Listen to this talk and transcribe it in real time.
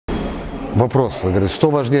Вопрос, он говорит, что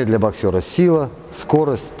важнее для боксера? Сила,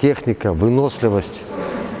 скорость, техника, выносливость.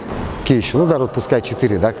 Какие еще? Ну, даже вот пускай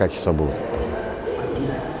 4, да, качества будут.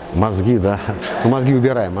 Мозги, да. Ну, мозги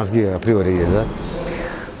убираем, мозги априори есть, да.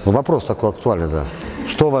 Но вопрос такой актуальный, да.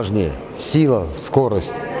 Что важнее? Сила,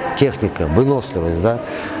 скорость, техника, выносливость, да.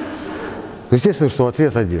 Естественно, что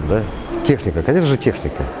ответ один, да. Техника, конечно же,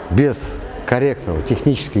 техника. Без корректного,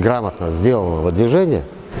 технически грамотно сделанного движения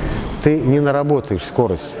ты не наработаешь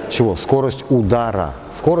скорость. Чего? Скорость удара.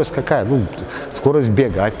 Скорость какая? Ну, скорость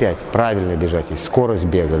бега, опять, правильно бежать есть. Скорость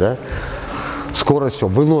бега, да? Скорость, все.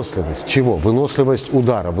 Выносливость. Чего? Выносливость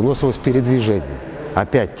удара, выносливость передвижения.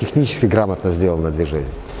 Опять, технически грамотно сделано движение.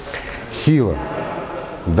 Сила.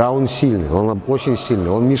 Да, он сильный, он очень сильный.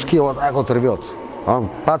 Он мешки вот так вот рвет. Он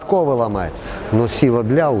подковы ломает. Но сила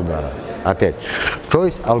для удара. Опять. То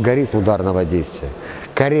есть алгоритм ударного действия.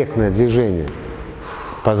 Корректное движение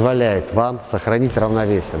позволяет вам сохранить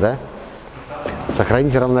равновесие, да?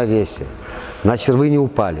 Сохранить равновесие. Значит, вы не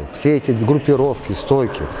упали. Все эти группировки,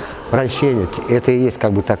 стойки, вращения, это и есть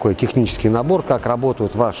как бы такой технический набор, как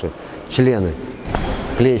работают ваши члены,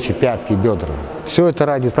 плечи, пятки, бедра. Все это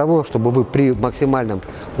ради того, чтобы вы при максимальном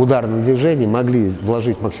ударном движении могли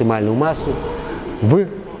вложить максимальную массу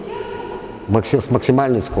с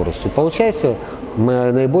максимальной скоростью. Получается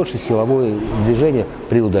наибольшее силовое движение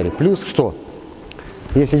при ударе. Плюс что?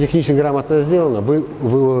 Если технически грамотно сделано,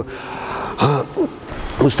 вы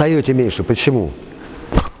устаете меньше. Почему?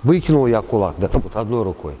 Выкинул я кулак, да, вот одной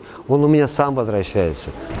рукой. Он у меня сам возвращается.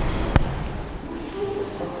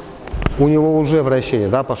 У него уже вращение,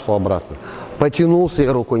 да, пошло обратно. Потянулся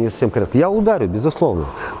я рукой не совсем крепко. Я ударю, безусловно.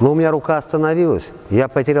 Но у меня рука остановилась. Я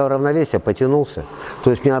потерял равновесие, потянулся.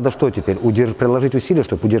 То есть мне надо что теперь? Приложить усилия,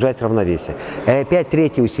 чтобы удержать равновесие. И опять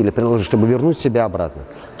третье усилие приложить, чтобы вернуть себя обратно.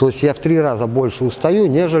 То есть я в 3 раза больше устаю,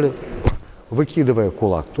 нежели выкидывая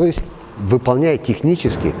кулак. То есть выполняя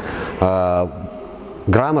технически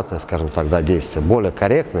грамотное, скажем так, да, действие, более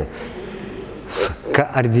корректное,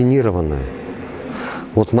 скоординированное.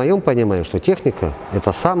 Вот в моем понимании, что техника –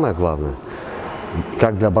 это самое главное.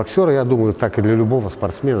 Как для боксера, я думаю, так и для любого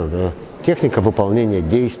спортсмена. Да? Техника выполнения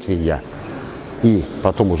действия. И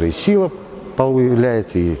потом уже и сила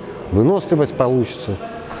появляется, и выносливость получится,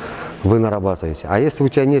 вы нарабатываете. А если у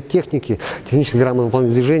тебя нет техники, технически грамотного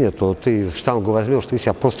выполнения движения, то ты штангу возьмешь, ты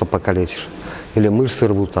себя просто покалечишь. Или мышцы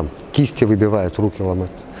рвут, там, кисти выбивают, руки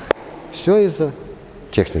ломают. Все из-за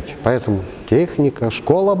техники. Поэтому техника,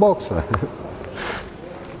 школа бокса.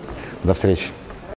 До встречи.